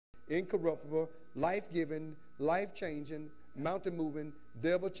incorruptible, life-giving, life-changing, mountain-moving,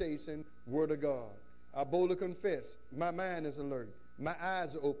 devil-chasing Word of God. I boldly confess, my mind is alert, my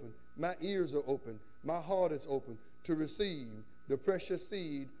eyes are open, my ears are open, my heart is open to receive the precious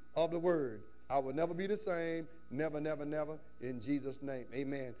seed of the Word. I will never be the same, never, never, never, in Jesus' name.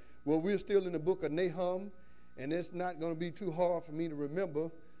 Amen. Well, we're still in the book of Nahum, and it's not going to be too hard for me to remember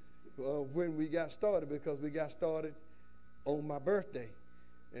when we got started, because we got started on my birthday.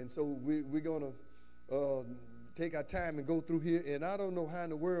 And so we're going to take our time and go through here. And I don't know how in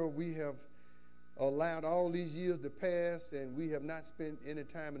the world we have allowed all these years to pass and we have not spent any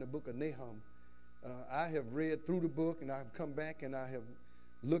time in the book of Nahum. I have read through the book, and I've come back and I have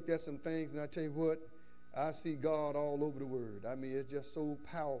looked at some things, and I tell you what, I see God all over the Word. I mean, it's just so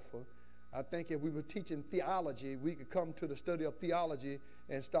powerful. I think if we were teaching theology, we could come to the study of theology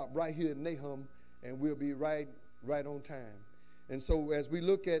and stop right here in Nahum, and we'll be right on time. And so as we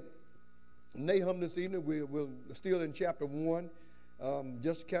look at Nahum this evening, we're still in chapter 1.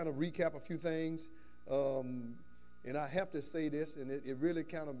 Just to kind of recap a few things. And I have to say this, and it really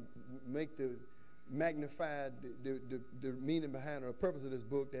kind of magnified the meaning behind or the purpose of this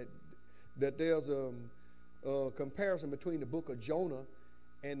book, that there's a comparison between the book of Jonah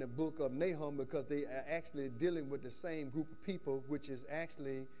and the book of Nahum, because they are actually dealing with the same group of people, which is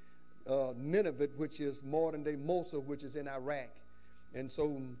actually Nineveh, which is modern day Mosul, which is in Iraq. And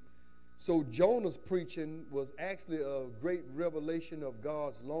so Jonah's preaching was actually a great revelation of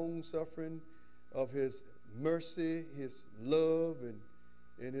God's long suffering, of his mercy, his love,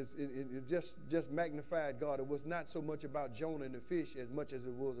 and it just magnified God. It was not so much about Jonah and the fish as much as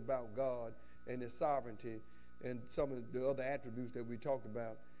it was about God and his sovereignty and some of the other attributes that we talked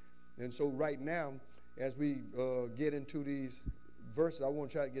about. And so right now, as we get into these verses, I want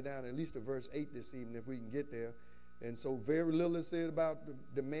to try to get down at least to verse 8 this evening if we can get there. And so very little is said about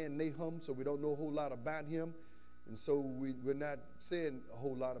the man Nahum, so we don't know a whole lot about him. And so we're not saying a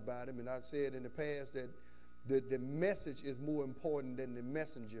whole lot about him. And I've said in the past that the message is more important than the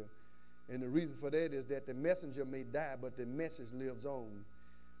messenger. And the reason for that is that the messenger may die, but the message lives on.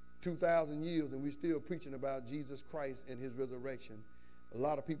 2,000 years, and we're still preaching about Jesus Christ and his resurrection. A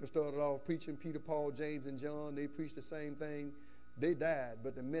lot of people started off preaching, Peter, Paul, James, and John. They preached the same thing. They died,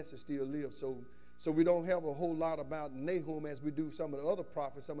 but the message still lives. So we don't have a whole lot about Nahum as we do some of the other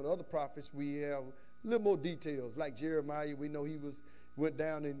prophets. Some of the other prophets, we have a little more details. Like Jeremiah, we know he went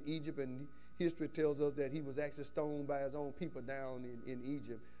down in Egypt, and history tells us that he was actually stoned by his own people down in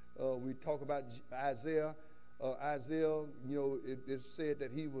Egypt. We talk about Isaiah. Isaiah, it said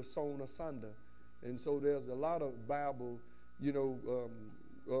that he was sewn asunder. And so there's a lot of Bible,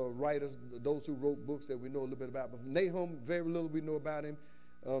 writers, those who wrote books that we know a little bit about. But Nahum, very little we know about him.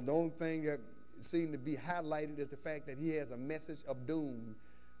 The only thing that seemed to be highlighted is the fact that he has a message of doom.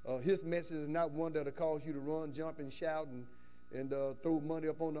 His message is not one that'll cause you to run, jump, and shout and throw money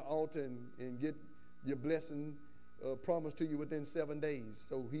up on the altar and get your blessing promised to you within 7 days.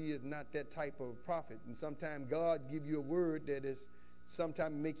 So he is not that type of prophet. And sometimes God give you a word that is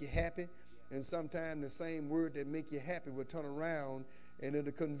sometimes make you happy, and sometimes the same word that make you happy will turn around and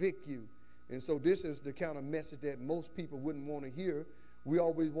it'll convict you. And so this is the kind of message that most people wouldn't want to hear. We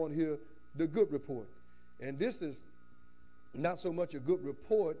always want to hear the good report. And this is not so much a good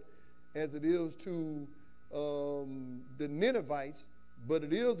report as it is to the Ninevites, but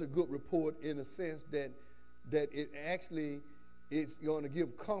it is a good report in a sense that it actually is going to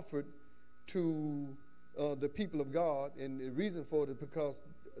give comfort to the people of God. And the reason for it is because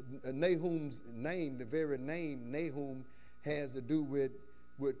Nahum's name, the very name Nahum, has to do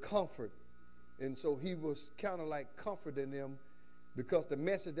with comfort. And so he was kind of like comforting them, because the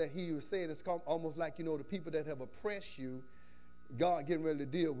message that he was saying is almost like, the people that have oppressed you, God getting ready to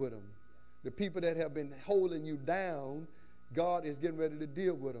deal with them. The people that have been holding you down, God is getting ready to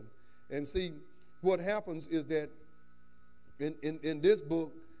deal with them. And see, what happens is that in this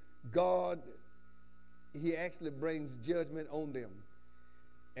book, God, he actually brings judgment on them.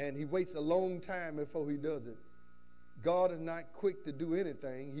 And he waits a long time before he does it. God is not quick to do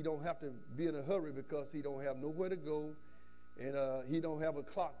anything. He don't have to be in a hurry, because he don't have nowhere to go, and he don't have a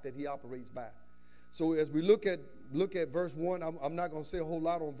clock that he operates by. So as we look at verse 1, I'm not going to say a whole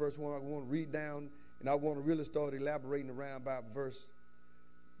lot on verse 1. I want to read down, and I want to really start elaborating around about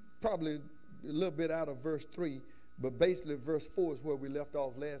probably a little bit out of verse 3, but basically verse 4 is where we left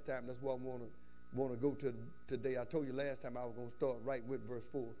off last time. That's what I want to go to today. I told you last time I was going to start right with verse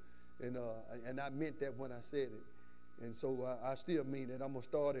 4, and I meant that when I said it. And so I still mean it. I'm going to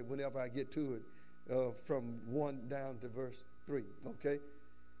start it whenever I get to it, from 1 down to verse 3, okay?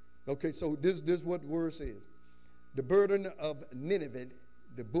 Okay, so this is what the word says. The burden of Nineveh,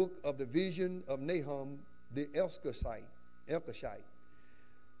 the book of the vision of Nahum, the Elkoshite.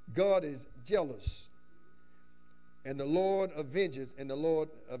 God is jealous, and the Lord avenges, and the Lord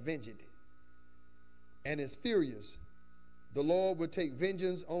avenged, and is furious. The Lord will take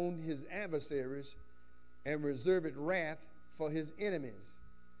vengeance on his adversaries and reserve it wrath for his enemies.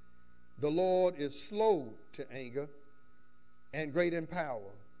 The Lord is slow to anger and great in power,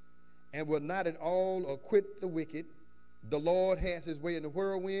 and will not at all acquit the wicked. The Lord has his way in the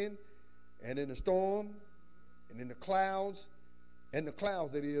whirlwind, and in the storm, and in the clouds, and the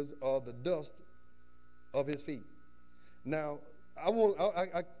clouds, that is, are the dust of his feet. Now,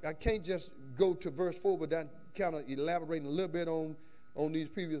 I can't just go to verse 4 without kind of elaborating a little bit on these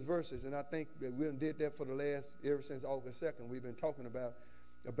previous verses, and I think that we did that for the last, ever since August 2nd, we've been talking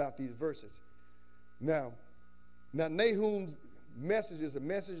about these verses. Now Nahum's message is a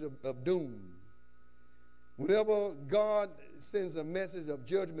message of doom. Whenever God sends a message of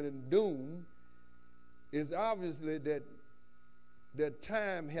judgment and doom, it's obviously that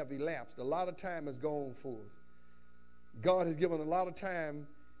time have elapsed. A lot of time has gone forth. God has given a lot of time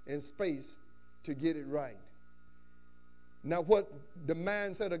and space to get it right. Now, what the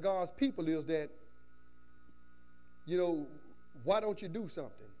mindset of God's people is that, why don't you do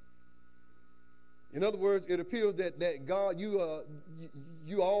something? In other words, it appears that God, you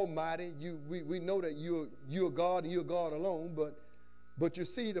almighty, we know that you're God and you're God alone, but you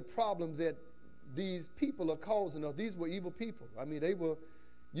see the problems that these people are causing us. These were evil people. I mean, they were,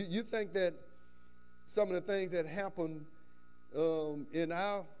 you think that some of the things that happened in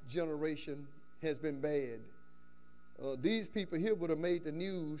our generation has been bad. These people here would have made the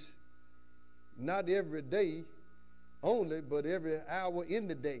news not every day only, but every hour in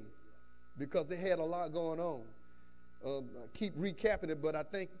the day, because they had a lot going on. I keep recapping it, but I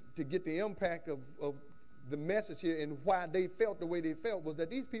think to get the impact of the message here and why they felt the way they felt was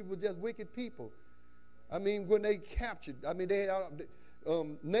that these people were just wicked people. I mean, when they captured,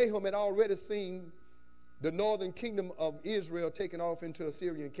 Nahum had already seen the northern kingdom of Israel taken off into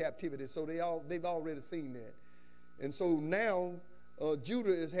Assyrian captivity, so they've already seen that. And so now Judah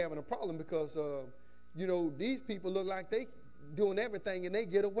is having a problem because, these people look like they doing everything and they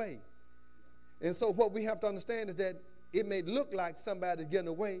get away. And so what we have to understand is that it may look like somebody's getting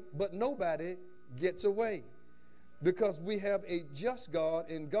away, but nobody gets away, because we have a just God,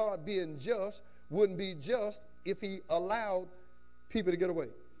 and God being just wouldn't be just if he allowed people to get away.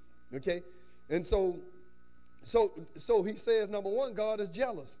 Okay? And so he says, number one, God is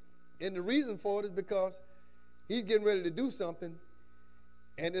jealous. And the reason for it is because he's getting ready to do something,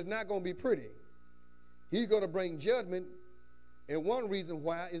 and it's not going to be pretty. He's going to bring judgment, and one reason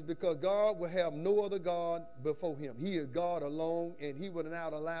why is because God will have no other God before him. He is God alone, and he would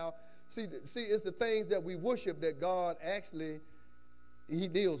not allow. See, it's the things that we worship that God actually, he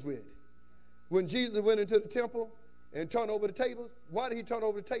deals with. When Jesus went into the temple and turned over the tables, why did he turn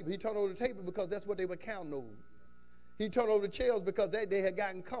over the table? He turned over the table because that's what they were counting over. He turned over the chairs because they had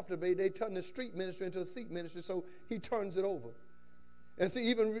gotten comfortable. They turned the street ministry into a seat ministry, so he turns it over. And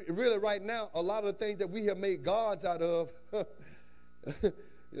see, even really right now, a lot of the things that we have made gods out of,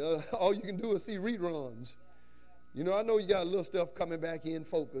 all you can do is see reruns. I know you got a little stuff coming back in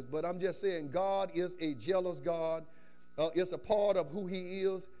focus, but I'm just saying God is a jealous God. It's a part of who he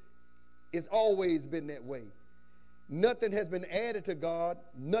is. It's always been that way. Nothing has been added to God.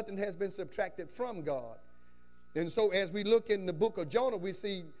 Nothing has been subtracted from God. And so as we look in the book of Jonah, we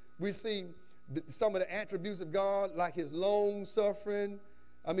see some of the attributes of God, like his long suffering.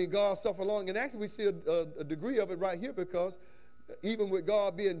 I mean, God suffered long. And actually we see a degree of it right here, because even with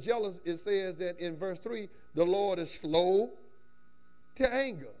God being jealous, it says that in verse 3, the Lord is slow to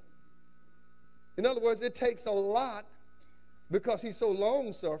anger. In other words, it takes a lot, because he's so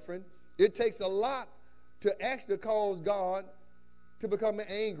long suffering, it takes a lot to actually cause God to become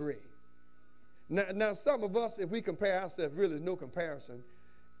angry. Now, some of us, if we compare ourselves, really there's no comparison.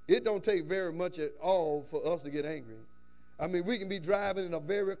 It don't take very much at all for us to get angry. I mean, we can be driving in a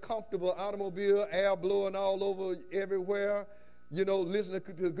very comfortable automobile, air blowing all over everywhere, listening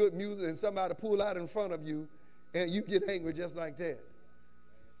to good music, and somebody pull out in front of you, and you get angry just like that.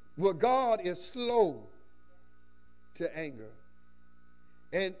 Well, God is slow to anger.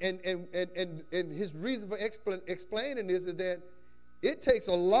 And his reason for explaining this is that it takes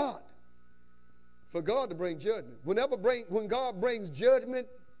a lot for God to bring judgment. When God brings judgment,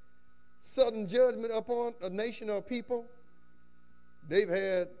 sudden judgment upon a nation or a people, they've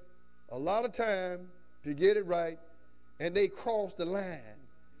had a lot of time to get it right, and they cross the line.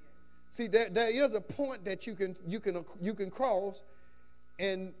 See, there is a point that you can cross,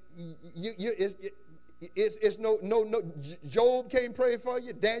 and It's no. Job can't pray for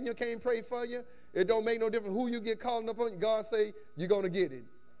you. Daniel can't pray for you. It don't make no difference who you get calling upon. God say you're going to get it.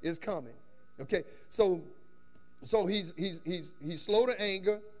 It's coming. Okay. So he's slow to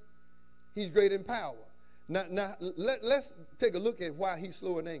anger. He's great in power. Now let's take a look at why he's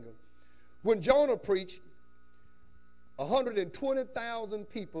slow in anger. When Jonah preached, 120,000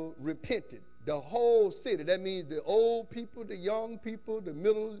 people repented. The whole city. That means the old people, the young people, the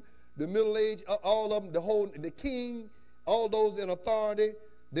middle age, all of them, the king, all those in authority,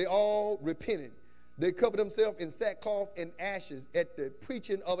 they all repented. They covered themselves in sackcloth and ashes at the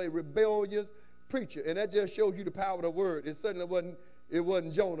preaching of a rebellious preacher. And that just shows you the power of the word. It certainly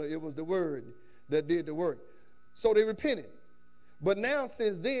wasn't Jonah. It was the word that did the work. So they repented. But now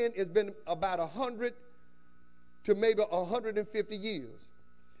since then, it's been about 100 to maybe 150 years.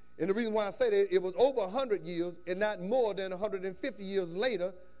 And the reason why I say that, it was over 100 years and not more than 150 years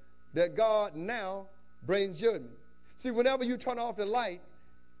later that God now brings judgment. See, whenever you turn off the light,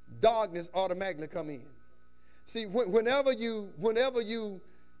 darkness automatically come in. See, when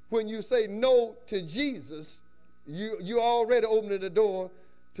you say no to Jesus, you already opening the door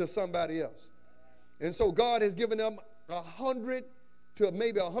to somebody else. And so God has given them 100 to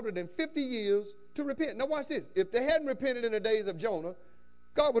maybe 150 years to repent. Now watch this. If they hadn't repented in the days of Jonah,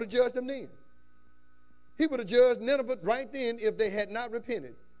 God would have judged them then. He would have judged Nineveh right then if they had not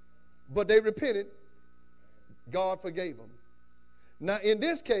repented. But they repented. God forgave them. Now in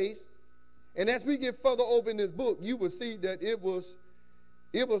this case, and as we get further over in this book, you will see that it was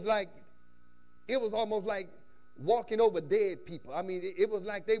almost like walking over dead people. I mean, it was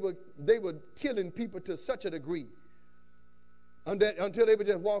like they were killing people to such a degree until they were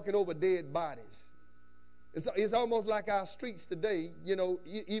just walking over dead bodies. It's almost like our streets today, you know,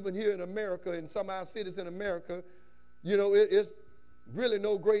 even here in America, in some of our cities in America, you know, it's really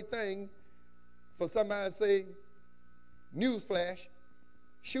no great thing for somebody to say, newsflash,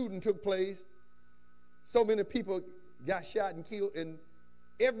 shooting took place, so many people got shot and killed, and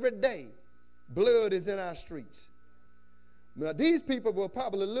every day blood is in our streets. Now these people were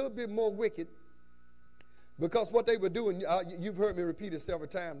probably a little bit more wicked because what they were doing, you've heard me repeat it several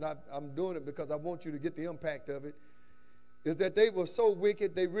times, I'm doing it because I want you to get the impact of it, is that they were so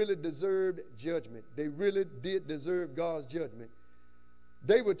wicked they really deserved judgment. They really did deserve God's judgment.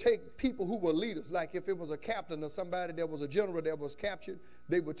 They would take people who were leaders, like if it was a captain or somebody that was a general that was captured,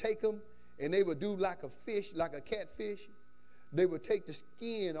 they would take them and they would do like a fish, like a catfish. They would take the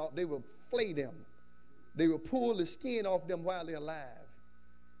skin off, they would flay them. They would pull the skin off them while they're alive.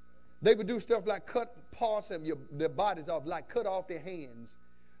 They would do stuff like cut parts of their bodies off, like cut off their hands,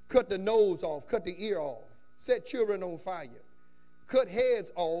 cut the nose off, cut the ear off, set children on fire, cut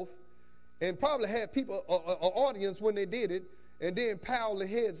heads off, and probably had people, an audience when they did it, and then pile the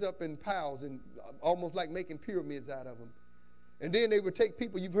heads up in piles and almost like making pyramids out of them. And then they would take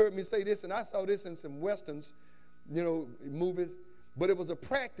people, you've heard me say this, and I saw this in some westerns, you know, movies, but it was a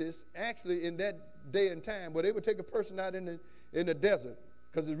practice actually in that day and time where they would take a person out in the desert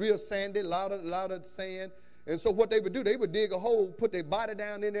because it's real sandy, a lot of sand. And so what they would do, they would dig a hole, put their body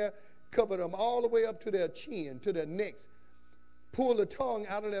down in there, cover them all the way up to their chin, to their necks, pull the tongue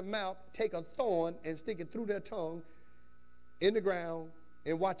out of their mouth, take a thorn and stick it through their tongue in the ground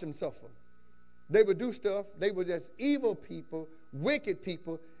and watch them suffer. They would do stuff. They were just evil people, wicked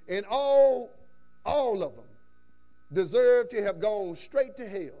people, and all of them deserve to have gone straight to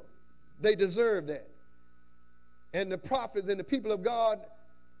hell. They deserve that. And the prophets and the people of God,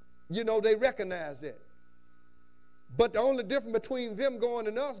 you know, they recognize that. But the only difference between them going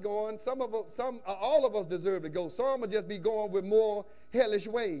and us going, all of us deserve to go. Some will just be going with more hellish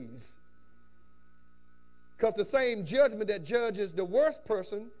ways. Because the same judgment that judges the worst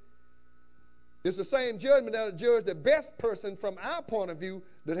person is the same judgment that will judge the best person from our point of view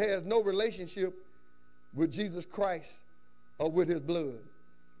that has no relationship with Jesus Christ or with his blood.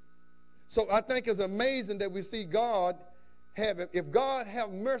 So I think it's amazing that we see God if God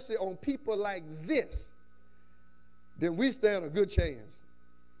have mercy on people like this, then we stand a good chance.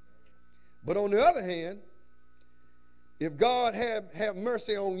 But on the other hand, if God have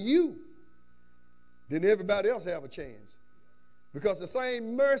mercy on you, then everybody else have a chance. Because the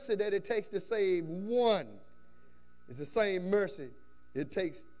same mercy that it takes to save one is the same mercy it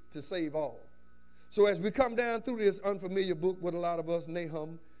takes to save all. So as we come down through this unfamiliar book with a lot of us,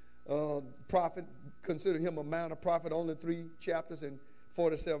 Nahum, prophet, consider him a minor prophet, only 3 chapters and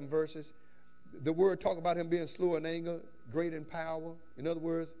 47 verses. The word talk about him being slow in anger, great in power. In other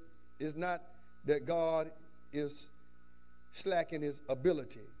words, it's not that God is slack in his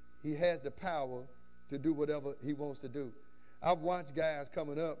ability. He has the power to do whatever he wants to do. I've watched guys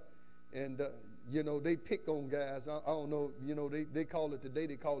coming up, and they pick on guys. I don't know, they call it today,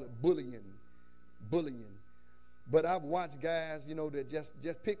 they call it bullying. But I've watched guys, that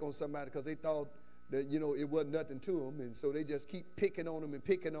just pick on somebody because they thought that, it wasn't nothing to them. And so they just keep picking on them and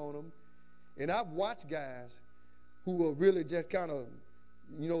picking on them. And I've watched guys who are really just kind of,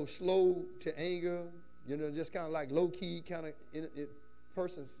 slow to anger, just kind of like low-key, kind of,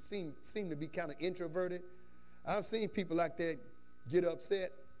 persons seem to be kind of introverted. I've seen people like that get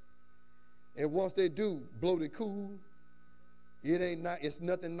upset. And once they do blow the cool, it's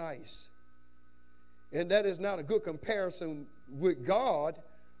nothing nice. And that is not a good comparison with God,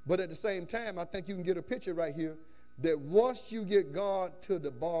 but at the same time, I think you can get a picture right here that once you get God to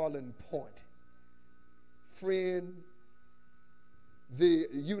the boiling point, friend, the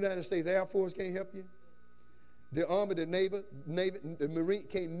United States Air Force can't help you. The Army, the Navy, the Marine,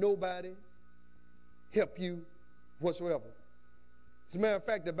 can't nobody help you whatsoever. As a matter of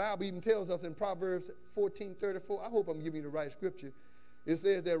fact, the Bible even tells us in Proverbs 14:34, I hope I'm giving you the right scripture. It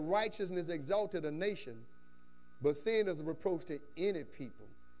says that righteousness exalted a nation, but sin is a reproach to any people.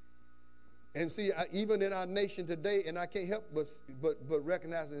 And see, even in our nation today, and I can't help but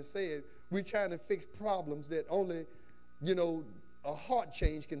recognize and say it, we're trying to fix problems that only, a heart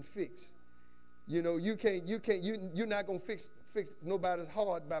change can fix. You're not going to fix nobody's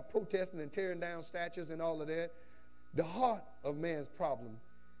heart by protesting and tearing down statues and all of that. The heart of man's problem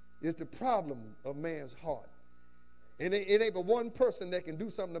is the problem of man's heart. And it ain't but one person that can do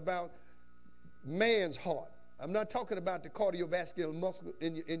something about man's heart. I'm not talking about the cardiovascular muscle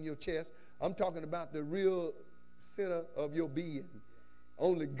in your chest. I'm talking about the real center of your being.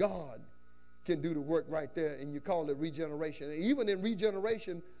 Only God can do the work right there, and you call it regeneration. And even in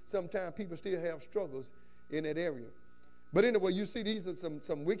regeneration, sometimes people still have struggles in that area. But anyway, you see these are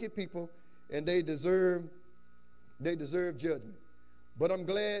some wicked people, and they deserve judgment. But I'm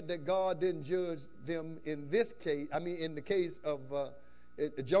glad that God didn't judge them in this case, in the case of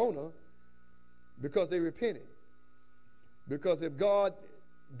Jonah, because they repented. Because if God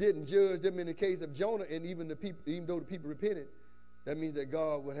didn't judge them in the case of Jonah, and even though the people repented, that means that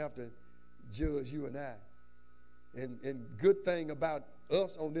God would have to judge you and I. And good thing about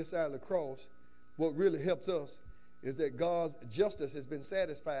us on this side of the cross, what really helps us is that God's justice has been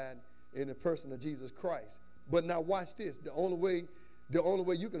satisfied in the person of Jesus Christ. But now watch this. The only way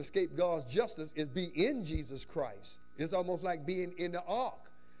you can escape God's justice is be in Jesus Christ. It's almost like being in the ark.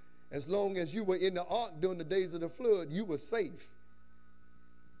 As long as you were in the ark during the days of the flood, you were safe.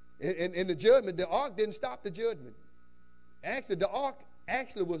 And the judgment, the ark didn't stop the judgment. Actually, the ark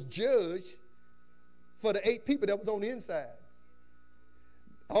was judged for the 8 people that was on the inside.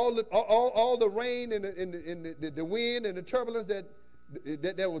 All the rain and the wind and the turbulence that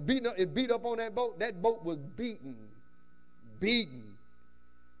was beat up on that boat was beaten.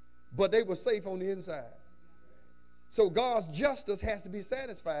 But they were safe on the inside. So God's justice has to be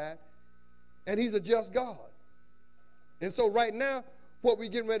satisfied, and he's a just God. And so right now, what we're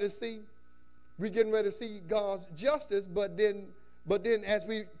getting ready to see God's justice, but then as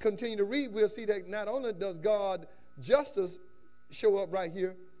we continue to read, we'll see that not only does God's justice show up right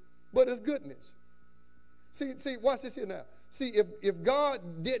here, but his goodness. See, watch this here now. See, if God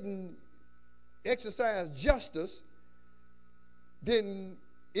didn't exercise justice, then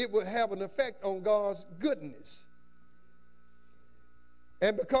it would have an effect on God's goodness.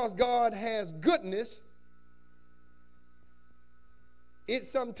 And because God has goodness, it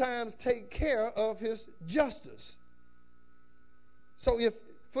sometimes takes care of his justice. So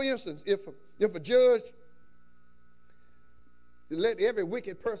for instance, if a judge let every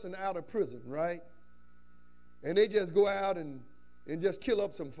wicked person out of prison, right? And they just go out and just kill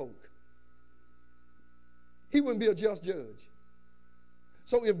up some folk, he wouldn't be a just judge.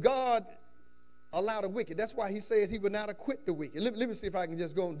 So if God allowed the wicked, that's why he says he would not acquit the wicked. Let me see if I can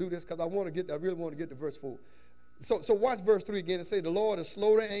just go and do this, because I really want to get to verse 4. So watch verse 3 again. It says, the Lord is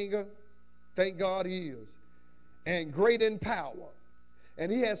slow to anger. Thank God he is. And great in power.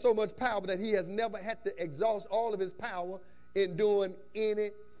 And he has so much power that he has never had to exhaust all of his power in doing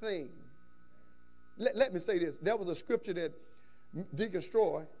anything. Let me say this. There was a scripture that Deacon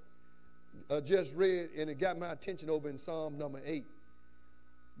Stroy just read, and it got my attention over in Psalm number 8.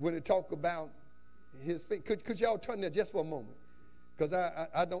 When it talked about his faith. Could y'all turn there just for a moment? Because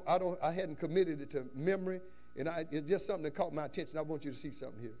I hadn't committed it to memory, and it's just something that caught my attention. I want you to see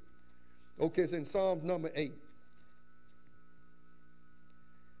something here. Okay, it's in Psalms number 8.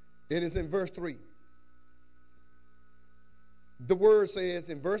 And it's in verse 3. The word says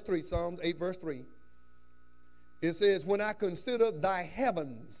in verse 3, Psalms 8, verse 3, it says, when I consider thy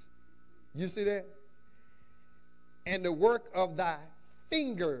heavens, you see that? And the work of thy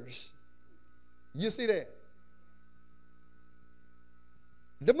fingers, You see that?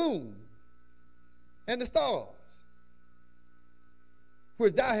 The moon and the stars,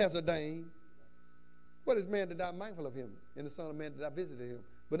 which thou hast ordained. What is man that thou art mindful of him, and the Son of Man that thou visited him?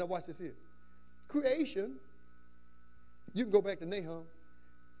 But now watch this here. Creation, you can go back to Nahum.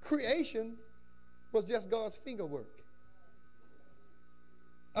 Creation was just God's finger work.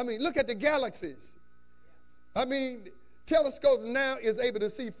 I mean, look at the galaxies. I mean, telescopes now is able to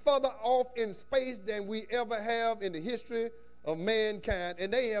see further off in space than we ever have in the history of mankind.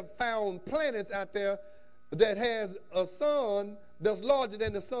 And they have found planets out there that has a sun that's larger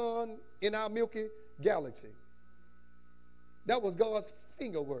than the sun in our Milky Galaxy. That was God's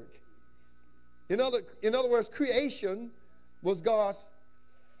finger work. In other words, creation was God's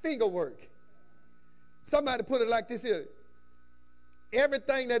finger work. Somebody put it like this here.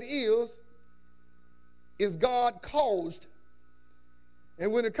 Everything that is God caused.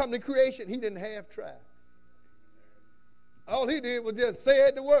 And when it comes to creation, he didn't half try. All he did was just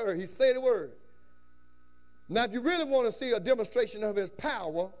say the word. He said the word. Now, if you really want to see a demonstration of his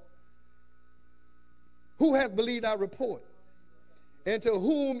power, who has believed our report? And to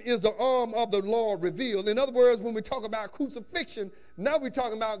whom is the arm of the Lord revealed? In other words, when we talk about crucifixion, now we're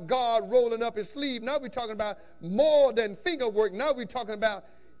talking about God rolling up his sleeve. Now we're talking about more than finger work. Now we're talking about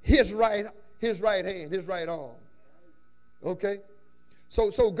his right hand, his right arm. Okay?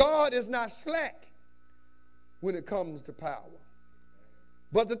 So God is not slack when it comes to power.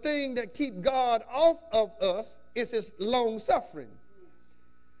 But the thing that keeps God off of us is his long suffering.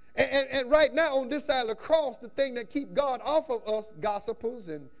 And right now on this side of the cross, the thing that keeps God off of us, gossipers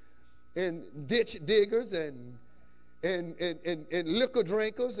and ditch diggers and liquor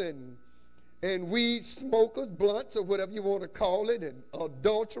drinkers and weed smokers, blunts or whatever you want to call it, and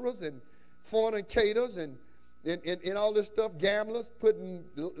adulterers and fornicators and all this stuff, gamblers, putting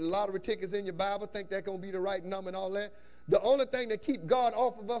lottery tickets in your Bible, think that's going to be the right number and all that. The only thing that keeps God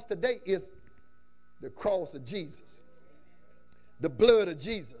off of us today is the cross of Jesus. The blood of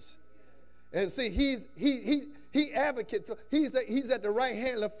Jesus. And see, he advocates. He's at the right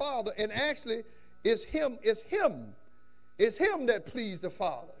hand of the Father, and actually it's him that pleased the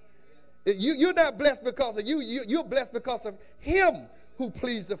Father. You're not blessed because of you. You're blessed because of him who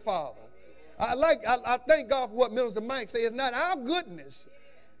pleased the Father. I thank God for what Minister Mike said. It's not our goodness.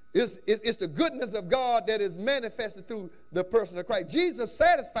 It's the goodness of God that is manifested through the person of Christ. Jesus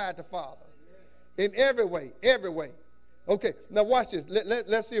satisfied the Father in every way. Okay, now watch this.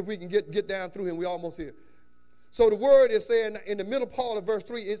 Let's see if we can get down through him. We're almost here. So the word is saying in the middle part of verse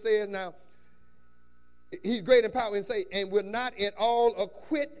 3, it says now, he's great in power and say, and will not at all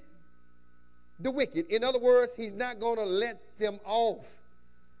acquit the wicked. In other words, he's not going to let them off.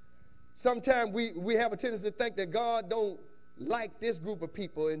 Sometimes we have a tendency to think that God don't like this group of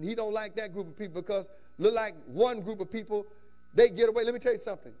people and he don't like that group of people because look like one group of people, they get away. Let me tell you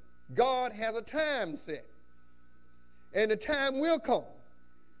something. God has a time set. And the time will come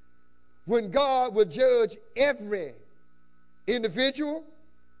when God will judge every individual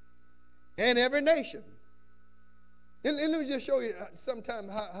and every nation. And let me just show you sometime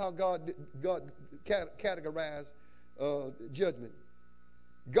how God categorized judgment.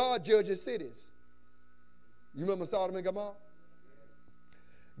 God judges cities. You remember Sodom and Gomorrah?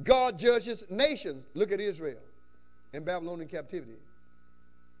 God judges nations. Look at Israel and Babylonian captivity.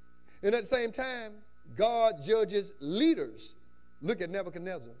 And at the same time, God judges leaders. Look at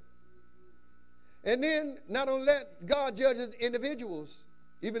Nebuchadnezzar. And then, not only that, God judges individuals.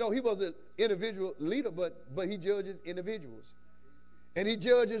 Even though he was an individual leader, but he judges individuals. And he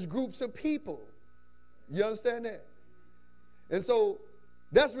judges groups of people. You understand that? And so,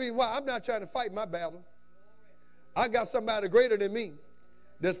 that's the reason why I'm not trying to fight my battle. I got somebody greater than me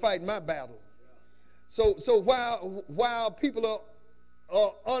that's fighting my battle. So while people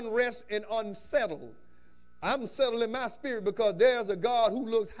are unrest and unsettled, I'm settled in my spirit because there's a God who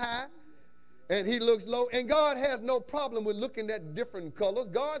looks high and he looks low. And God has no problem with looking at different colors.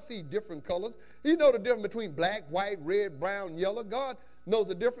 God sees different colors. He knows the difference between black, white, red, brown, yellow. God knows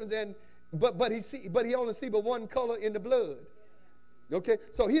the difference. But he only sees but one color in the blood. Okay?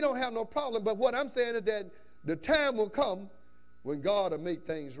 So he don't have no problem. But what I'm saying is that the time will come when God will make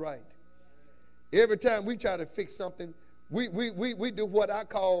things right. Every time we try to fix something, we do what I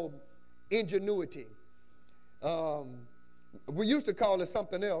call ingenuity. We used to call it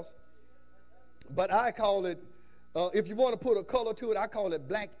something else, but I call it, if you want to put a color to it, I call it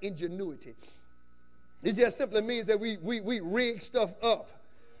black ingenuity. It just simply means that we rig stuff up.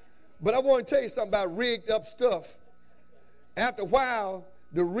 But I want to tell you something about rigged up stuff. After a while,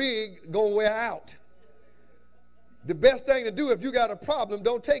 the rig gonna wear out. The best thing to do if you got a problem,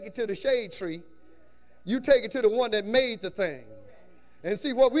 don't take it to the shade tree. You take it to the one that made the thing. And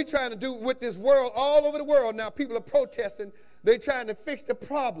see what we're trying to do with this world, all over the world now, people are protesting. They're trying to fix the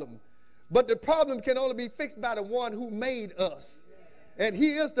problem. But the problem can only be fixed by the one who made us. And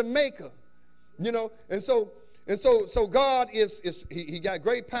he is the maker. You know, and so God he got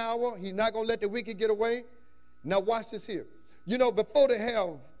great power. He's not going to let the wicked get away. Now watch this here. You know, before they have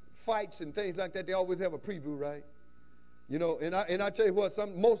fights and things like that, they always have a preview, right? You know, and I tell you what,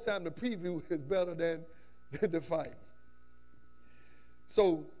 most time the preview is better than the fight.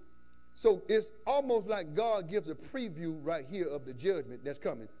 So it's almost like God gives a preview right here of the judgment that's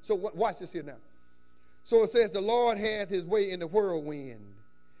coming. So watch this here now. So it says, the Lord hath his way in the whirlwind.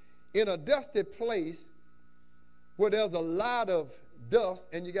 In a dusty place where there's a lot of dust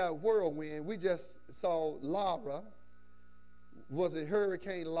and you got a whirlwind. We just saw Lara. Was it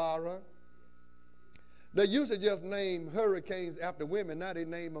Hurricane Lara? They used to just name hurricanes after women. Now they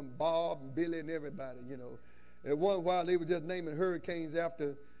name them Bob and Billy and everybody, you know. At one while they were just naming hurricanes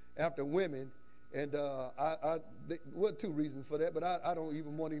after women. And there were two reasons for that, but I don't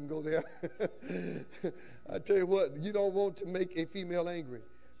even want to even go there. I tell you what, you don't want to make a female angry.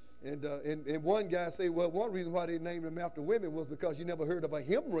 And one guy say, well, one reason why they named them after women was because you never heard of a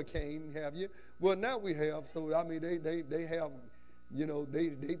hurricane, have you? Well, now we have. So, I mean, they have, you know,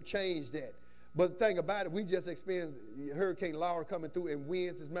 they've changed that. But the thing about it, we just experienced Hurricane Laura coming through and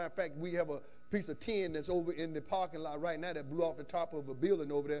winds. As a matter of fact, we have a piece of tin that's over in the parking lot right now that blew off the top of a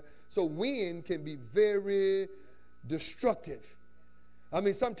building over there. So wind can be very destructive. I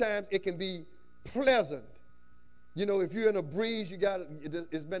mean, sometimes it can be pleasant. You know, if you're in a breeze,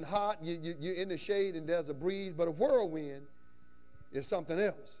 it's been hot, you're in the shade and there's a breeze, but a whirlwind is something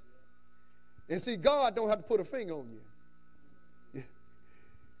else. And see, God don't have to put a finger on you.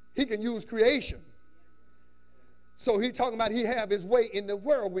 He can use creation. So he's talking about he have his way in the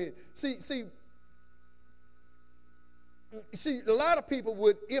whirlwind. See, a lot of people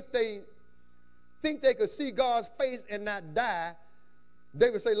would, if they think they could see God's face and not die, they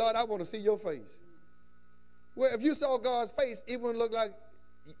would say, Lord, I want to see your face. Well, if you saw God's face, it wouldn't look like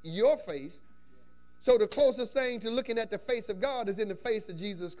your face. So the closest thing to looking at the face of God is in the face of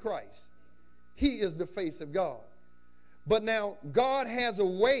Jesus Christ. He is the face of God. But now God has a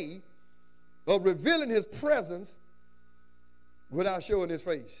way of revealing his presence without showing his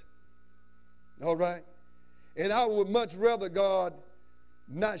face. All right? And I would much rather God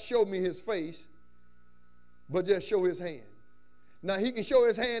not show me his face, but just show his hand. Now, he can show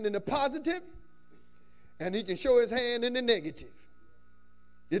his hand in the positive, and he can show his hand in the negative.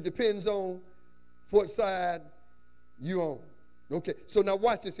 It depends on what side you on. Okay, so now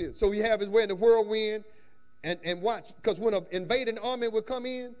watch this here. So he have his way in the whirlwind, and watch, because when an invading army would come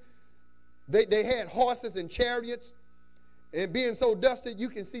in, they had horses and chariots, and being so dusty, you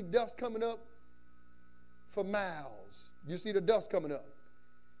can see dust coming up for miles. You see the dust coming up.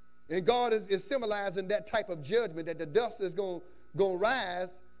 And God is symbolizing that type of judgment, that the dust is going to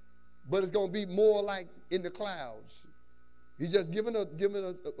rise, but it's going to be more like in the clouds. He's just giving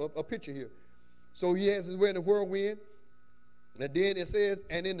us a picture here. So he has his way in the whirlwind. And then it says,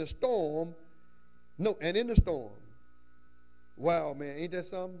 and in the storm. Wow, man, ain't that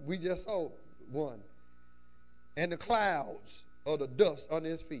something? We just saw one. And the clouds are the dust under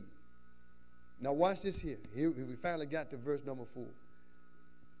his feet. Now watch this here. Here we finally got to verse number 4.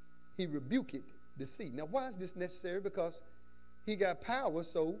 He rebuked the sea. Now why is this necessary? Because he got power,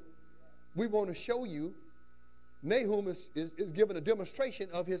 so we want to show you Nahum is giving a demonstration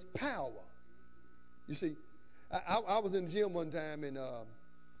of his power. You see, I was in the gym one time, and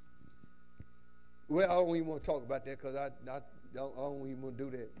well, I don't even want to talk about that because I don't even want to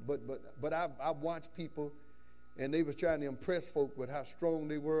do that. But I watched people, and they was trying to impress folk with how strong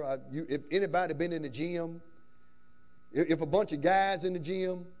they were. If anybody been in the gym, if a bunch of guys in the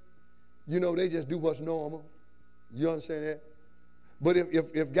gym, you know, they just do what's normal. You understand that? But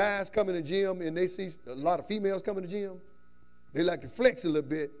if guys come in the gym and they see a lot of females come in the gym, they like to flex a little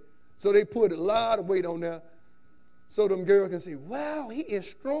bit. So they put a lot of weight on there so them girls can say, wow, he is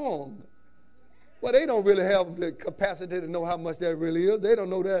strong. Well, they don't really have the capacity to know how much that really is. They don't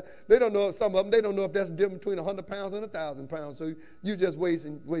know that. They don't know, some of them, they don't know if that's the difference between 100 pounds and 1,000 pounds. So you just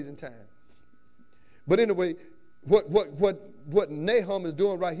wasting time. But anyway, what Nahum is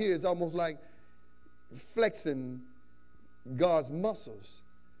doing right here is almost like flexing God's muscles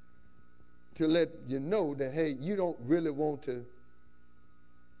to let you know that, hey, you don't really want to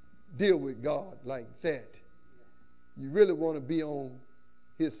deal with God like that. You really want to be on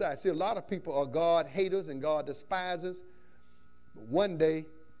his side. See, a lot of people are God haters and God despisers, but one day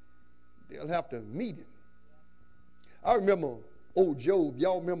they'll have to meet him. I remember old Job.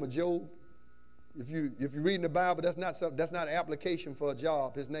 Y'all remember Job? If you're reading the Bible, that's not an application for a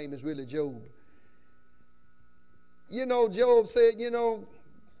job. His name is really Job. You know, Job said, you know,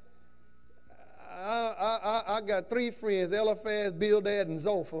 I got 3 friends, Eliphaz, Bildad, and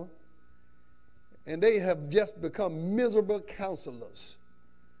Zophar, and they have just become miserable counselors.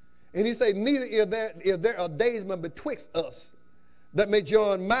 And he said, neither is there a daysman betwixt us that may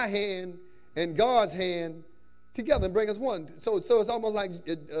join my hand and God's hand together and bring us one. So it's almost like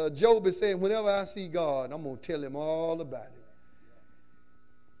Job is saying, whenever I see God, I'm going to tell him all about it.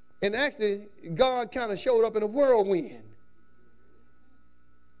 And actually, God kind of showed up in a whirlwind.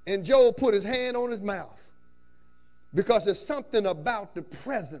 And Job put his hand on his mouth because there's something about the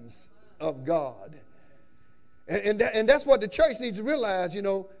presence of God. And that's what the church needs to realize, you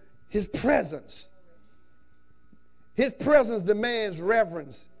know, his presence. His presence demands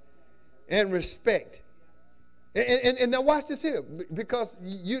reverence and respect. And now watch this here, because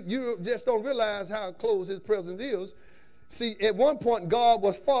you just don't realize how close his presence is. See, at one point, God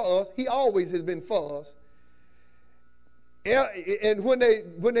was for us. He always has been for us. And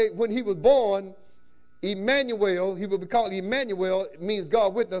when he was born, Emmanuel, he would be called Emmanuel. It means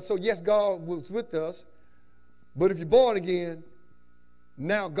God with us. So yes, God was with us. But if you're born again,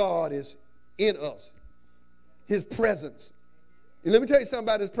 now God is in us. His presence. And let me tell you something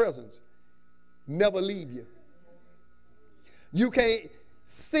about his presence. Never leave you. You can't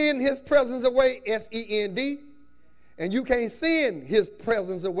send his presence away, S-E-N-D, and you can't send his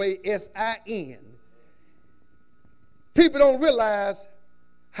presence away, S-I-N. People don't realize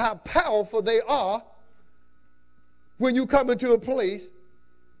how powerful they are when you come into a place,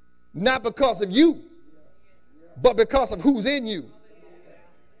 not because of you, but because of who's in you.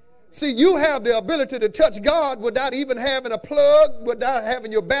 See, you have the ability to touch God without even having a plug, without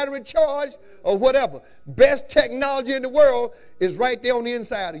having your battery charged or whatever. Best technology in the world is right there on the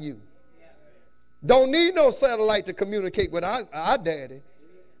inside of you. Don't need no satellite to communicate with our daddy.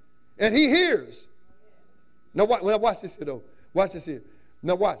 And he hears. Now watch this here, though. Watch this here.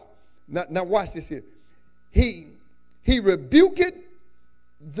 Now watch. Now watch this here. He rebuketh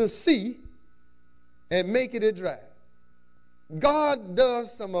the sea and maketh it dry. God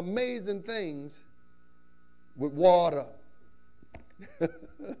does some amazing things with water.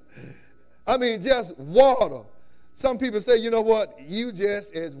 I mean, just water. Some people say, you know what? You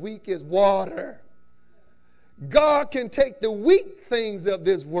just as weak as water. God can take the weak things of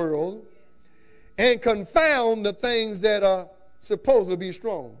this world and confound the things that are supposed to be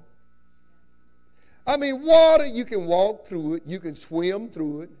strong. I mean, water, you can walk through it. You can swim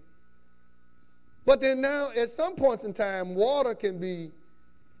through it. But then now, at some points in time, water can be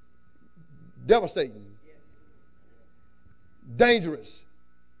devastating, dangerous.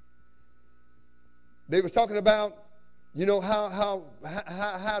 They was talking about, you know, how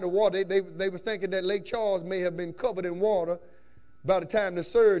the water, they was thinking that Lake Charles may have been covered in water by the time the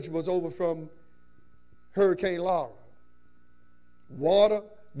surge was over from Hurricane Laura. Water,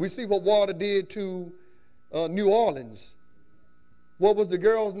 we see what water did to New Orleans. What was the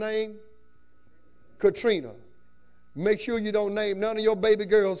girl's name? Katrina. Make sure you don't name none of your baby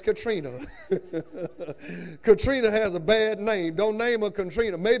girls Katrina. Katrina has a bad name. Don't name her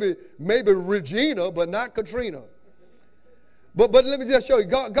Katrina. Maybe Regina, but not Katrina. But let me just show you,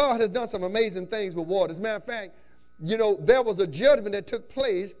 God has done some amazing things with water. As a matter of fact, you know, there was a judgment that took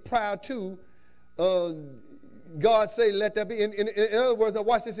place prior to God say, let there be. In other words, now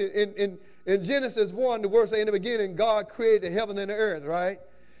watch this. In Genesis 1, the word say, in the beginning, God created the heaven and the earth, right?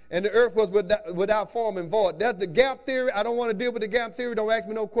 And the earth was without form and void. That's the gap theory. I don't want to deal with the gap theory. Don't ask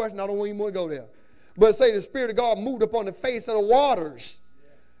me no question. I don't even want to go there. But say the Spirit of God moved upon the face of the waters.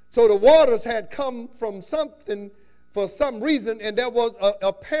 So the waters had come from something for some reason, and there was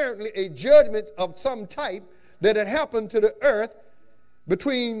apparently a judgment of some type that had happened to the earth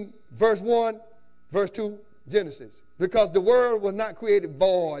between verse 1, verse 2, Genesis. Because the world was not created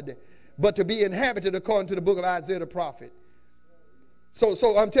void, but to be inhabited according to the book of Isaiah the prophet. So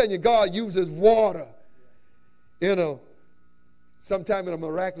I'm telling you, God uses water sometime in a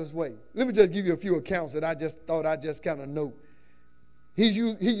miraculous way. Let me just give you a few accounts that I just thought I'd just kind of note. He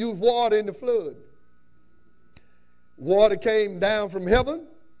used water in the flood. Water came down from heaven,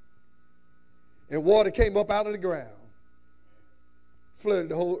 and water came up out of the ground. Flooded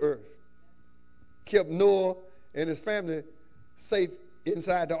the whole earth. Kept Noah and his family safe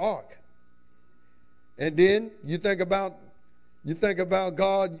inside the ark. And then you think about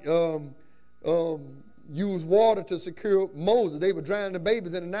God used water to secure Moses. They were drowning the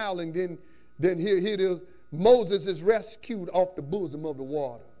babies in the Nile, and then here it is. Moses is rescued off the bosom of the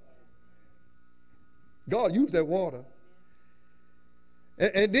water. God used that water.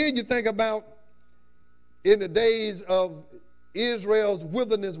 And then you think about in the days of Israel's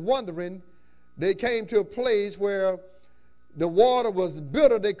wilderness wandering, they came to a place where the water was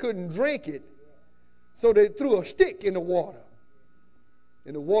bitter. They couldn't drink it. So they threw a stick in the water,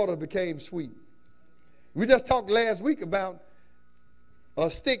 and the water became sweet. We just talked last week about a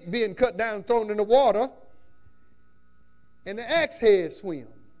stick being cut down and thrown in the water, and the axe head swim.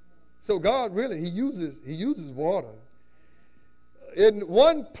 So God really, he uses water. In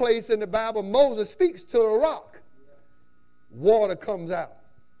one place in the Bible, Moses speaks to a rock. Water comes out.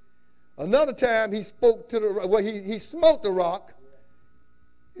 Another time he spoke to the, well, he smote the rock,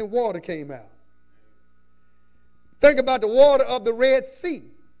 and water came out. Think about the water of the Red Sea.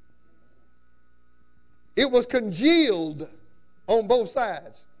 It was congealed on both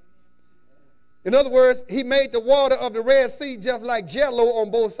sides. In other words, he made the water of the Red Sea just like jello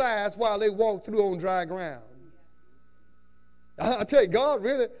on both sides while they walked through on dry ground. I tell you, God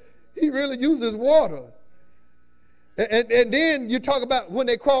really, he really uses water. And then you talk about when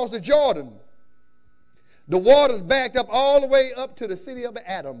they crossed the Jordan, the waters backed up all the way up to the city of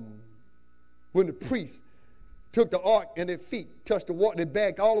Adam. When the priests took the ark and their feet touched the water, they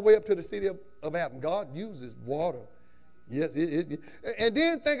backed all the way up to the city of Adam. God uses water. Yes, and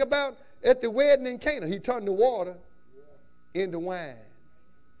then think about at the wedding in Cana, he turned the water into wine.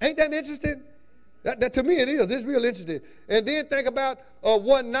 Ain't that interesting? That to me it is. It's real interesting. And then think about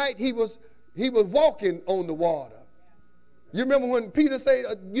one night he was walking on the water. You remember when Peter said,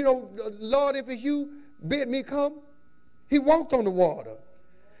 Lord, if it's you, bid me come? He walked on the water.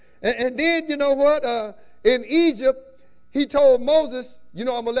 And then, you know what? In Egypt, he told Moses, I'm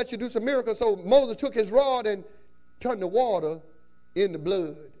going to let you do some miracles. So Moses took his rod and turned the water into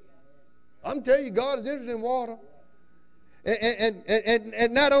blood. I'm telling you, God is interested in water.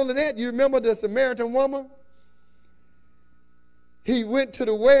 And not only that, you remember the Samaritan woman? He went to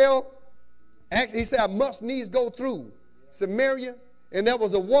the well. Actually, he said, I must needs go through Samaria. And there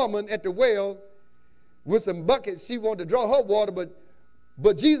was a woman at the well with some buckets. She wanted to draw her water,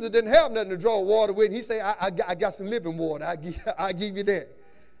 but Jesus didn't have nothing to draw water with. And he said, I got some living water. I give you that.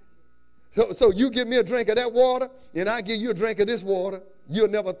 So you give me a drink of that water, and I give you a drink of this water. You'll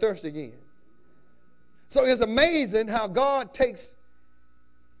never thirst again. So it's amazing how God takes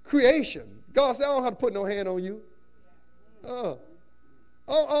creation. God said, I don't have to put no hand on you. I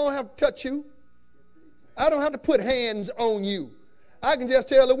don't have to touch you. I don't have to put hands on you. I can just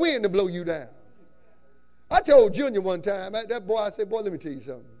tell the wind to blow you down. I told Junior one time, that boy, I said, boy, let me tell you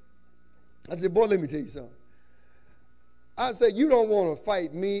something. I said, boy, let me tell you something. I said, you don't want to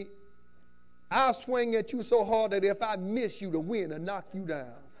fight me. I'll swing at you so hard that if I miss you, the wind will knock you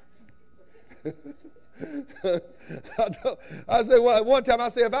down. I said, well, one time I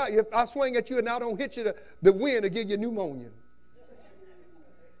said, if I swing at you and I don't hit you, the wind will give you pneumonia.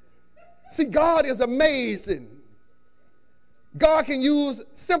 See, God is amazing. God can use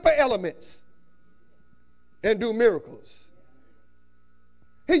simple elements and do miracles.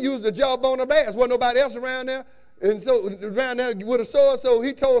 He used the jawbone of ass. Wasn't nobody else around there. And so around there with a sword, so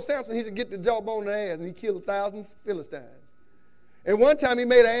he told Samson he should get the jawbone of the ass, and he killed 1,000 Philistines. And one time he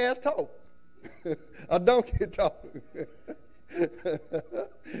made an ass talk. A donkey talk.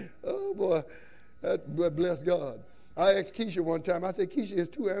 Oh, boy. Bless God. I asked Keisha one time, I said, Keisha, there's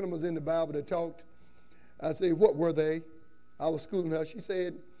two animals in the Bible that talked. I said, what were they? I was schooling her. She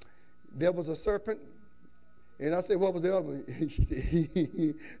said, there was a serpent. And I said, what was the other one? She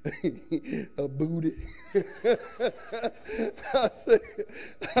said, a booty. I said,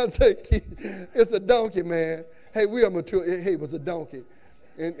 it's a donkey, man. Hey, we are mature. Hey, it was a donkey.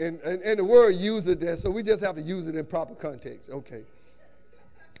 And the word used it there, so we just have to use it in proper context. Okay.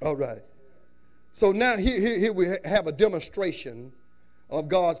 All right. So now here we have a demonstration of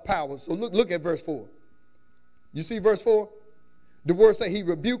God's power. So look at verse 4. You see verse 4? The word say he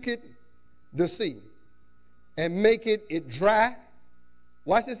rebuked the sea and make it dry.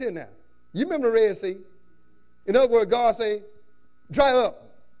 Watch this here now. You remember the Red Sea? In other words, God say, dry up.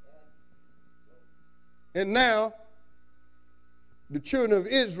 And now, the children of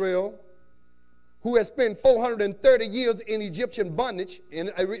Israel, who had spent 430 years in Egyptian bondage, in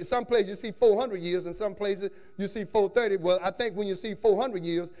some places you see 400 years, in some places you see 430. Well, I think when you see 400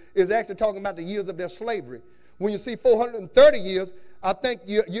 years, it's actually talking about the years of their slavery. When you see 430 years, I think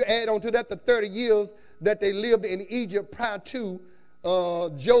you add on to that the 30 years that they lived in Egypt prior to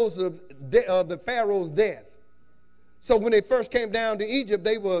the Pharaoh's death. So when they first came down to Egypt,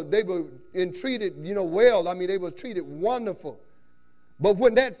 they were entreated, well. I mean, they were treated wonderful. But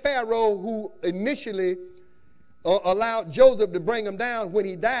when that Pharaoh who initially allowed Joseph to bring them down, when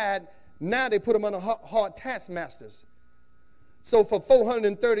he died, now they put him under hard taskmasters. So for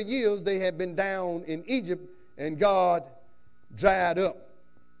 430 years, they had been down in Egypt, and God dried up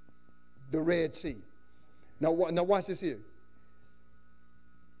the Red Sea. Now watch this here.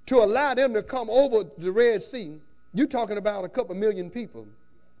 To allow them to come over the Red Sea, you're talking about a couple million people.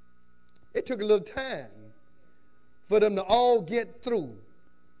 It took a little time for them to all get through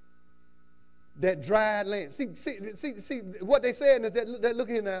that dried land. See, what they saying is that look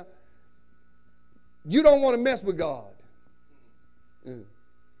here now, you don't want to mess with God.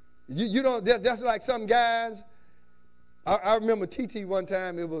 You don't, that's like some guys. I remember TT one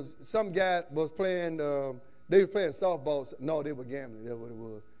time, it was some guy was playing, they were playing softball. No, they were gambling. That's what it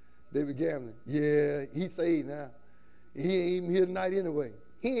was. They were gambling. Yeah, he saved now. He ain't even here tonight anyway.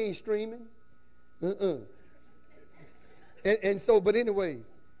 He ain't streaming. And so, but anyway,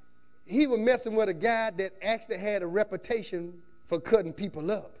 he was messing with a guy that actually had a reputation for cutting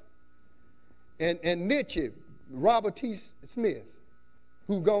people up. And Nietzsche, Robert T. Smith,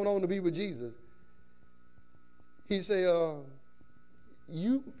 who gone on to be with Jesus, he said,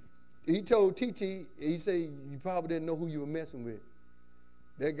 he told TT, he said, you probably didn't know who you were messing with.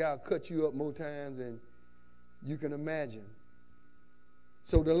 That guy cut you up more times than you can imagine.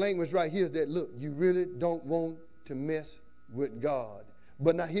 So the language right here is that, look, you really don't want to mess with God.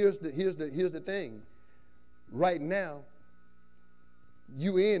 But now here's the thing. Right now,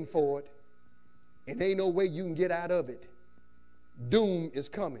 you in for it, and ain't no way you can get out of it. Doom is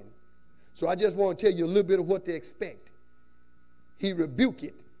coming. So I just want to tell you a little bit of what to expect. He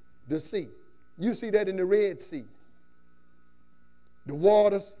rebuked the sea. You see that in the Red Sea. The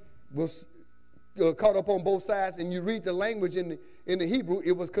waters was caught up on both sides, and you read the language in the Hebrew,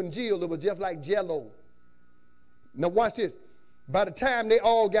 it was congealed. It was just like jello. Now watch this. By the time they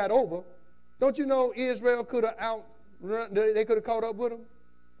all got over, don't you know Israel could have outrun, they could have caught up with them?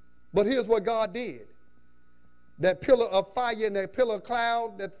 But here's what God did. That pillar of fire and that pillar of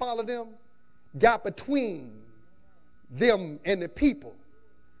cloud that followed them got between them and the people.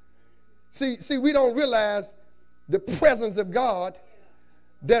 See, we don't realize the presence of God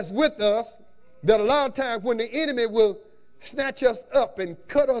that's with us, that a lot of times when the enemy will snatch us up and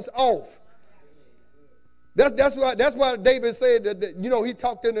cut us off. That's why David said that he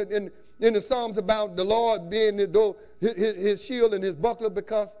talked in the Psalms about the Lord being his shield and his buckler,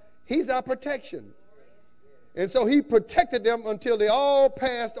 because he's our protection. And so he protected them until they all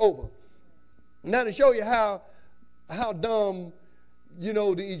passed over. Now to show you how dumb,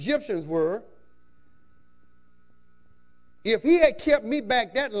 the Egyptians were, if he had kept me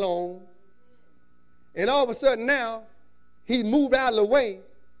back that long, and all of a sudden now he moved out of the way,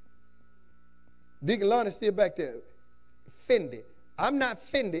 Deacon Lonnie's still back there. Fendi. I'm not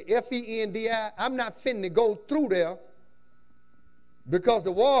Fendi, F-E-N-D-I. I'm not Fendi go through there, because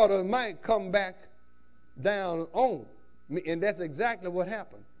the water might come back down on me. And that's exactly what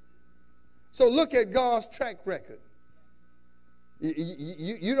happened. So look at God's track record.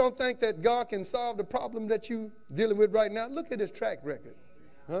 You don't think that God can solve the problem that you're dealing with right now? Look at his track record.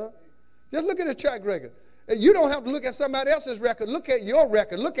 Huh? Just look at his track record. You don't have to look at somebody else's record. Look at your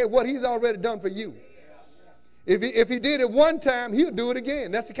record. Look at what he's already done for you. If he did it one time, he'll do it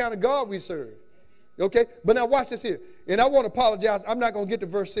again. That's the kind of God we serve. Okay? But now watch this here. And I want to apologize. I'm not going to get to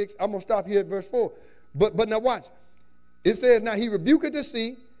verse 6. I'm going to stop here at verse 4. But now watch. It says, now he rebuked the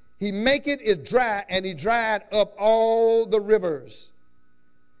sea. He maketh it dry, and he dried up all the rivers.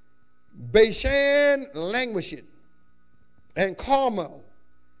 Bashan languisheth, and Carmel,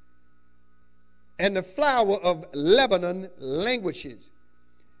 and the flower of Lebanon languishes.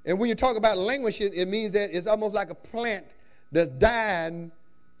 And when you talk about languishing, it means that it's almost like a plant that's dying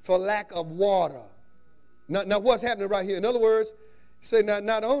for lack of water. Now what's happening right here? In other words, say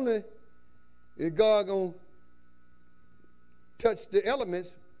not only is God going to touch the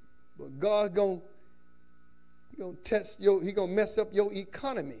elements, but God's going to test he's going to mess up your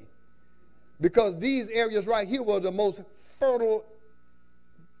economy. Because these areas right here were the most fertile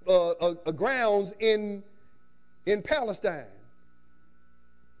grounds in Palestine.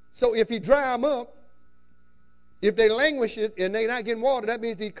 So if he dry them up, if they languish and they're not getting water, that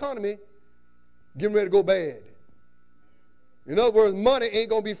means the economy getting ready to go bad. In other words, money ain't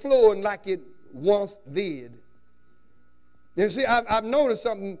going to be flowing like it once did. And see, I've noticed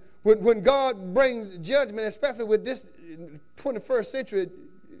something. When God brings judgment, especially with this 21st century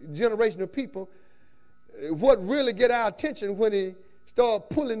generation of people, what really get our attention when he start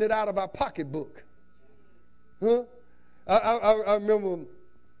pulling it out of our pocketbook. Huh? I remember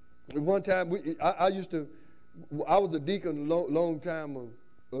one time I was a deacon a long time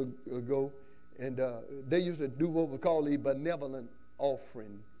ago, and they used to do what was called a benevolent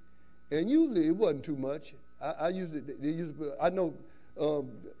offering. And usually it wasn't too much. I used to, they used to, I know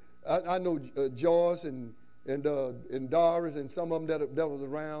Joyce and Doris and some of them that was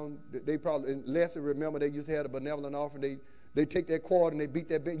around. They probably, and Leslie, remember, they used to have a benevolent offering. They take that quarter and they beat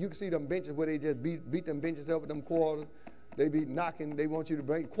that bench. You can see them benches where they just beat them benches up with them quarters. They be knocking. They want you to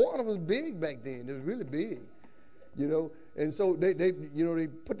bring. Quarter was big back then. It was really big, you know. And so they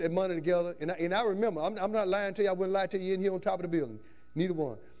put their money together. And I remember, I'm not lying to you. I wouldn't lie to you in here on top of the building. Neither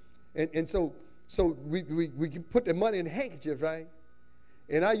one. And so we put the money in handkerchiefs, right?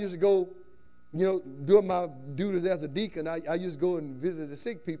 And I used to go, you know, doing my duties as a deacon. I used to go and visit the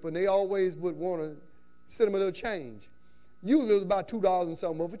sick people, and they always would want to send them a little change. Usually it was about $2 and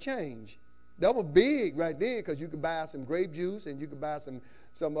something over change. That was big right then, because you could buy some grape juice and you could buy some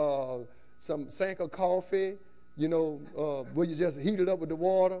Sanka coffee, you know, where you just heat it up with the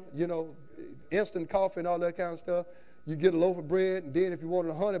water, you know, instant coffee and all that kind of stuff. You get a loaf of bread, and then if you wanted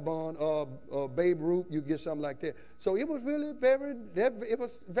a honey bun or Babe Ruth, you get something like that. So it was really very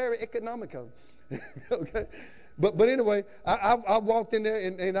economical. Okay, but anyway, I walked in there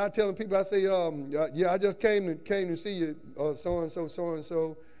and I tell people, I say, yeah, I just came to see you, so and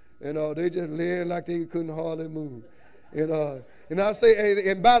so, and they just laying like they couldn't hardly move. And I say, hey,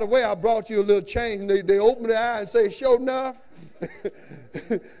 and by the way, I brought you a little change. And they open their eye and say, sure enough.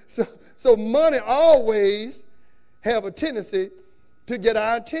 So money always have a tendency to get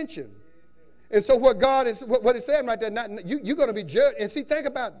our attention. And so what God is, what it's saying right there, you're going to be judged. And see, think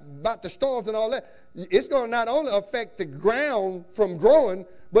about the storms and all that. It's going to not only affect the ground from growing,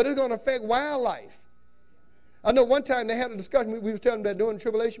 but it's going to affect wildlife. I know one time they had a discussion. We was telling them that during the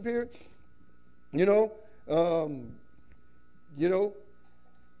tribulation period, you're going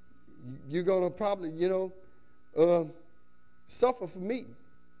to probably, suffer for meat.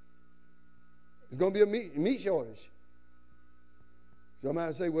 There's going to be a meat shortage.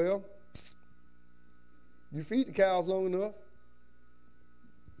 Somebody say, well, you feed the cows long enough,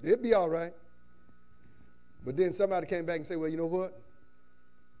 they'll be all right. But then somebody came back and said, well, you know what?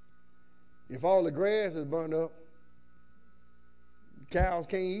 If all the grass is burned up, cows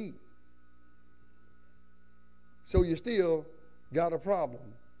can't eat. So you still got a problem.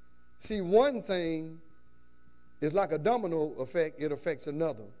 See, one thing is like a domino effect, it affects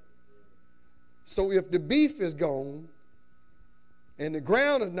another. So if the beef is gone and the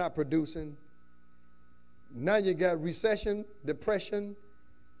ground is not producing, now you got recession, depression,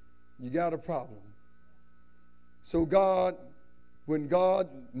 you got a problem. So when God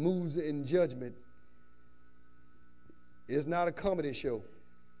moves in judgment, it's not a comedy show.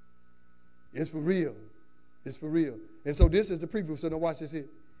 It's for real. It's for real. And so this is the preview. So now watch this here.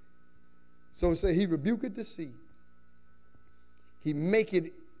 So it says, he rebuketh the sea. He maketh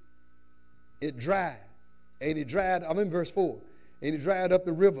it dry. And he dried, I'm in verse 4. And he dried up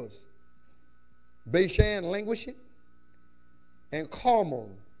the rivers. Bashan languisheth, and Carmel,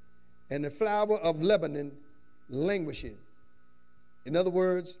 and the flower of Lebanon languisheth. In other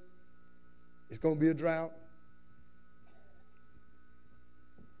words, it's going to be a drought.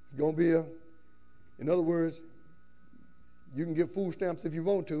 It's going to be in other words, you can get food stamps if you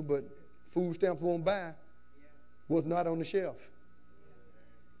want to, but food stamps won't buy what's not on the shelf.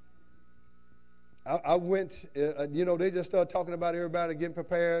 I went, they just started talking about everybody getting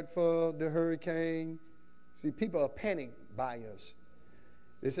prepared for the hurricane. See, people are panic buyers.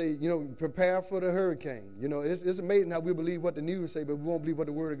 They say, prepare for the hurricane. It's amazing how we believe what the news say, but we won't believe what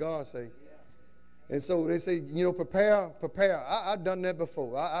the Word of God say. And so they say, prepare. I've done that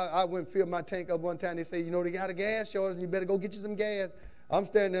before. I went and filled my tank up one time. They say, they got a gas shortage, and you better go get you some gas. I'm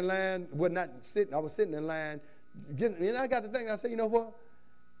standing in line. I was sitting in line. And I got to think, I said, you know what?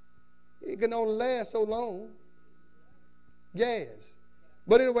 It can only last so long. Gas.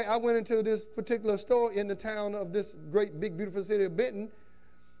 But anyway, I went into this particular store in the town of this great, big, beautiful city of Benton.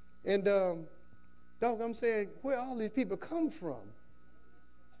 And, I'm saying, where all these people come from?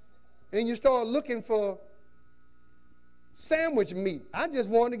 And you start looking for sandwich meat. I just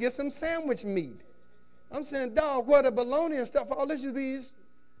wanted to get some sandwich meat. I'm saying, dog, what a bologna and stuff, all this should be.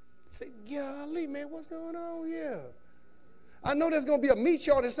 Say, golly, man, what's going on here? I know there's going to be a meat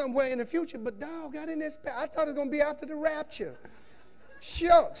shortage somewhere in the future, but dog, I didn't expect. I thought it was going to be after the rapture.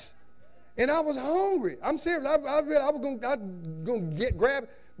 Shucks. And I was hungry. I'm serious. I was going to grab it.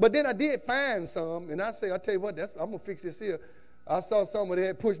 But then I did find some, and I say, I tell you what, I'm going to fix this here. I saw some of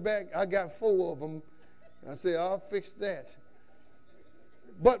that pushed back. I got 4 of them. I said, I'll fix that.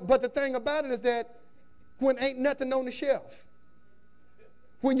 But the thing about it is that when ain't nothing on the shelf,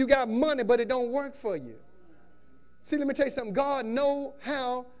 when you got money but it don't work for you. See, let me tell you something. God knows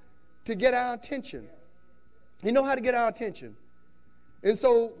how to get our attention. He knows how to get our attention. And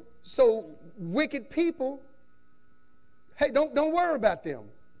so wicked people hey, don't worry about them.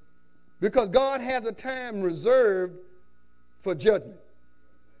 Because God has a time reserved for judgment.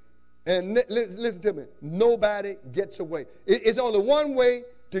 And listen to me. Nobody gets away. It's only one way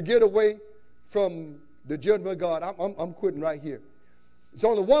to get away from the judgment of God. I'm quitting right here. It's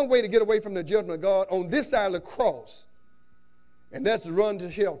only one way to get away from the judgment of God on this side of the cross. And that's to run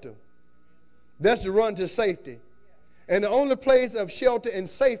to shelter. That's to run to safety. And the only place of shelter and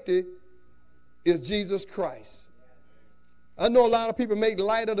safety is Jesus Christ. I know a lot of people make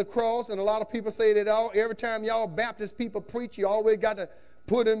light of the cross, and a lot of people say that every time y'all Baptist people preach, you always got to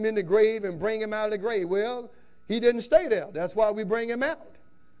put him in the grave and bring him out of the grave. Well, he didn't stay there. That's why we bring him out.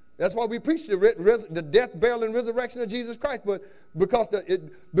 That's why we preach the death, burial, and resurrection of Jesus Christ. But because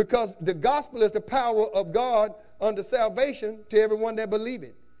the gospel is the power of God unto salvation to everyone that believe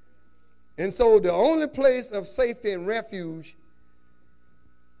it. And so the only place of safety and refuge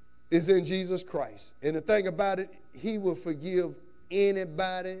is in Jesus Christ. And the thing about it, he will forgive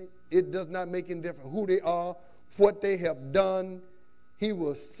anybody. It does not make any difference who they are, what they have done. He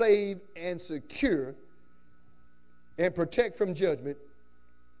will save and secure and protect from judgment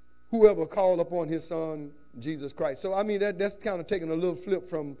whoever called upon his son, Jesus Christ. So, I mean, that's kind of taking a little flip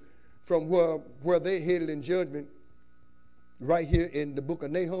from where they headed in judgment right here in the book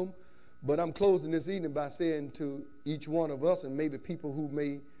of Nahum. But I'm closing this evening by saying to each one of us, and maybe people who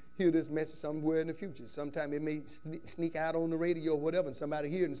may hear this message somewhere in the future. Sometime it may sneak out on the radio or whatever, and somebody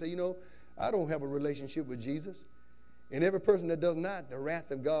hear it and say, you know, I don't have a relationship with Jesus. And every person that does not, the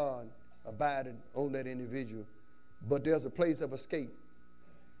wrath of God abided on that individual. But there's a place of escape.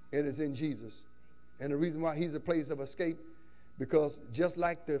 It is in Jesus. And the reason why he's a place of escape, because just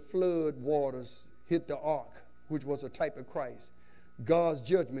like the flood waters hit the ark, which was a type of Christ, God's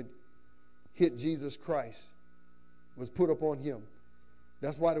judgment hit Jesus Christ, was put upon him.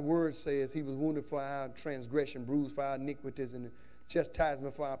 That's why the word says he was wounded for our transgression, bruised for our iniquities, and the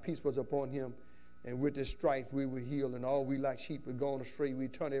chastisement for our peace was upon him. And with this strife we were healed, and all we like sheep were gone astray. We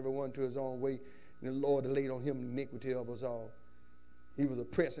turned everyone to his own way, and the Lord laid on him the iniquity of us all. He was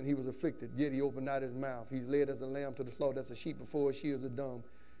oppressed and he was afflicted, yet he opened not his mouth. He's led as a lamb to the slaughter, that's a sheep before his shears are dumb.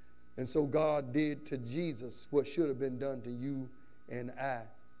 And so God did to Jesus what should have been done to you and I.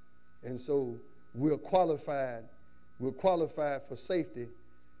 And so we're qualified for safety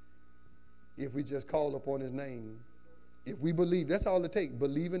if we just call upon his name. If we believe, that's all it takes,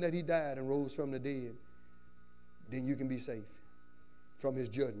 believing that he died and rose from the dead, then you can be safe from his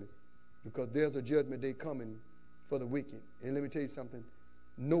judgment. Because there's a judgment day coming for the wicked. And let me tell you something,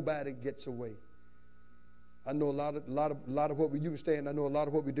 nobody gets away. I know a lot of what you understand. I know a lot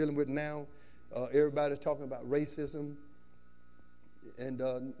of what we're dealing with now. Everybody's talking about racism,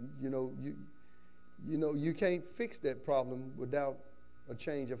 and you can't fix that problem without a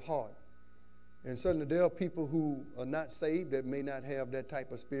change of heart. And certainly there are people who are not saved that may not have that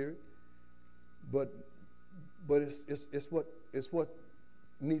type of spirit, but it's what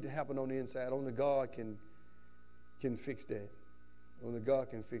need to happen on the inside. Only God can fix that. Only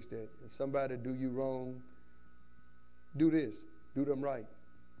God can fix that. If somebody do you wrong, do this. Do them right.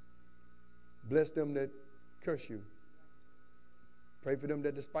 Bless them that curse you. Pray for them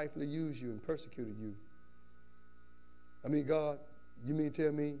that despitefully use you and persecuted you. I mean, God, you mean to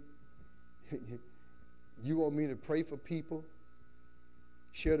tell me you want me to pray for people,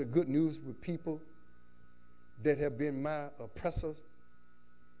 share the good news with people that have been my oppressors?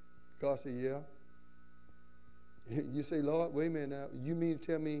 God said, yeah. You say, Lord, wait a minute now. You mean to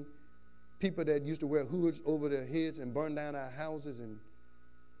tell me people that used to wear hoods over their heads and burn down our houses and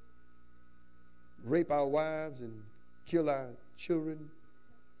rape our wives and kill our children,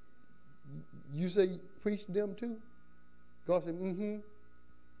 you say preach to them too? God said, mm-hmm.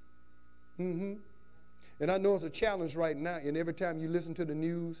 And I know it's a challenge right now, and every time you listen to the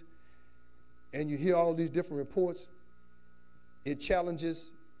news and you hear all these different reports, it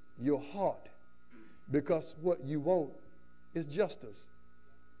challenges your heart, because what you want is justice.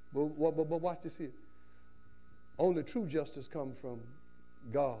 But watch this here. Only true justice comes from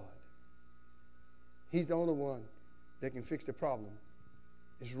God. He's the only one that can fix the problem.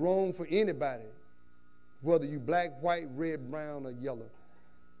 It's wrong for anybody, whether you black, white, red, brown, or yellow,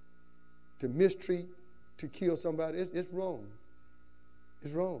 to mistreat, to kill somebody. It's wrong.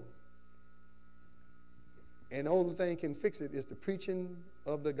 It's wrong. And the only thing can fix it is the preaching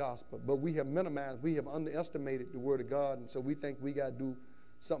of the gospel. But we have minimized, we have underestimated the word of God, and so we think we got to do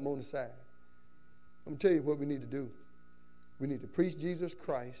something on the side. I'm going to tell you what we need to do. We need to preach Jesus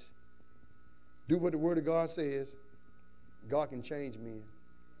Christ, do what the word of God says. God can change men.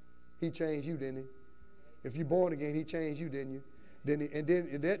 He changed you, didn't he? If you're born again, he changed you, didn't you? And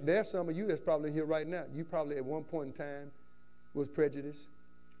then there's some of you that's probably here right now. You probably at one point in time was prejudice.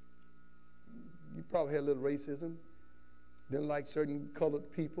 You probably had a little racism. Didn't like certain colored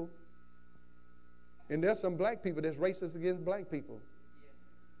people. And there's some black people that's racist against black people.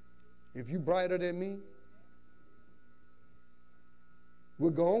 If you brighter than me,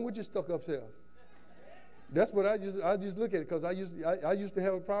 we'll go on with your stuck-up self. That's what I just look at it, because I used to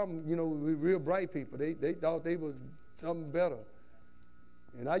have a problem, with real bright people. They thought they was something better.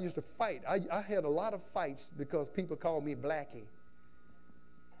 And I used to fight. I had a lot of fights because people called me Blackie.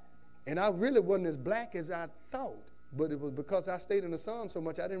 And I really wasn't as black as I thought. But it was because I stayed in the sun so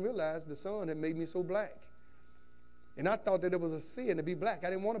much, I didn't realize the sun had made me so black. And I thought that it was a sin to be black. I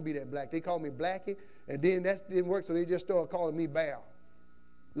didn't want to be that black. They called me Blackie, and then that didn't work, so they just started calling me Bear,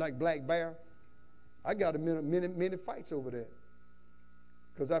 like Black Bear. I got many fights over that,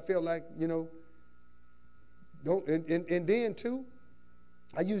 because I felt like, don't. And then too,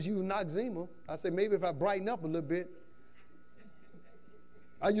 I used Noxzema. I said maybe if I brighten up a little bit.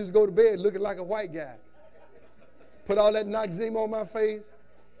 I used to go to bed looking like a white guy. Put all that Noxzema on my face.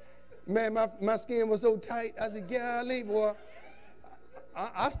 Man, my skin was so tight. I said, golly, boy,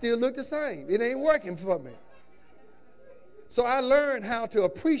 I still look the same. It ain't working for me. So I learned how to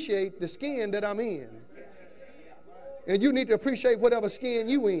appreciate the skin that I'm in. And you need to appreciate whatever skin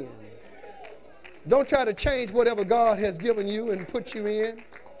you in. Don't try to change whatever God has given you and put you in.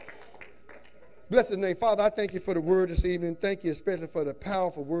 Bless his name. Father, I thank you for the word this evening. Thank you especially for the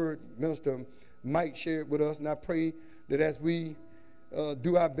powerful word Minister Mike shared with us. And I pray that as we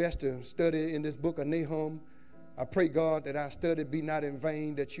do our best to study in this book of Nahum, I pray, God, that our study be not in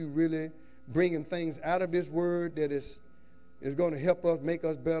vain, that you really bringing things out of this word that is going to help us, make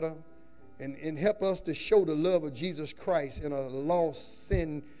us better, and help us to show the love of Jesus Christ in a lost,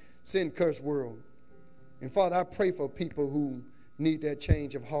 sin-cursed world. And Father, I pray for people who need that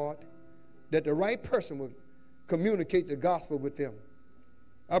change of heart, that the right person would communicate the gospel with them.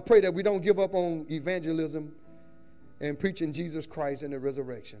 I pray that we don't give up on evangelism and preaching Jesus Christ and the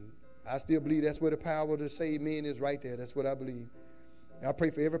resurrection. I still believe that's where the power to save men is, right there. That's what I believe. I pray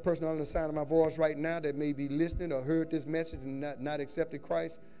for every person on the sound of my voice right now that may be listening or heard this message and not accepted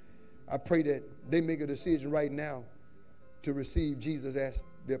Christ. I pray that they make a decision right now to receive Jesus as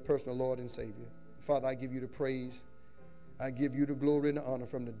their personal Lord and Savior. Father, I give you the praise. I give you the glory and the honor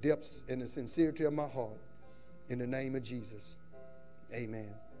from the depths and the sincerity of my heart. In the name of Jesus. Amen.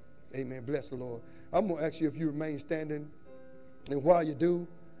 Amen. Bless the Lord. I'm going to ask you if you remain standing. And while you do,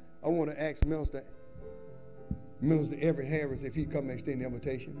 I want to ask Minister Everett Harris if he'd come and extend the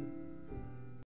invitation.